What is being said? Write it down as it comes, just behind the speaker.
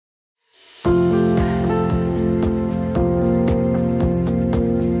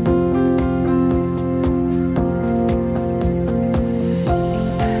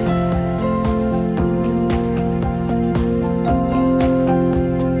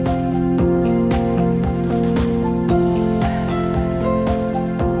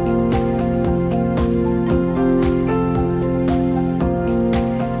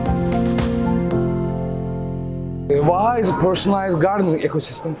personalized gardening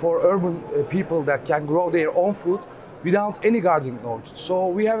ecosystem for urban people that can grow their own food without any gardening knowledge. So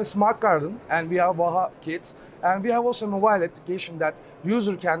we have a smart garden and we have Vahaa kits, and we have also a mobile application that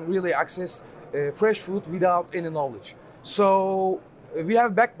user can really access fresh food without any knowledge. So we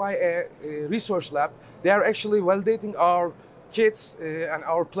have backed by a research lab. They are actually validating our kits and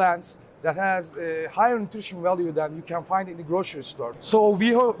our plants that has a higher nutrition value than you can find in the grocery store. So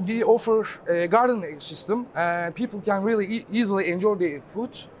we offer a gardening ecosystem, and people can really easily enjoy their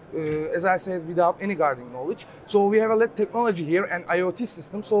food, as I said, without any gardening knowledge. So we have a LED technology here and IoT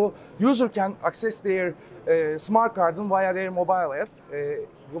system, so user can access their smart garden via their mobile app,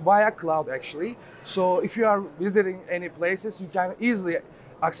 via cloud actually. So if you are visiting any places, you can easily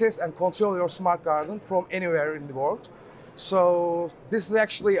access and control your smart garden from anywhere in the world. So this is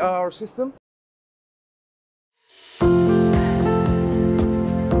actually our system.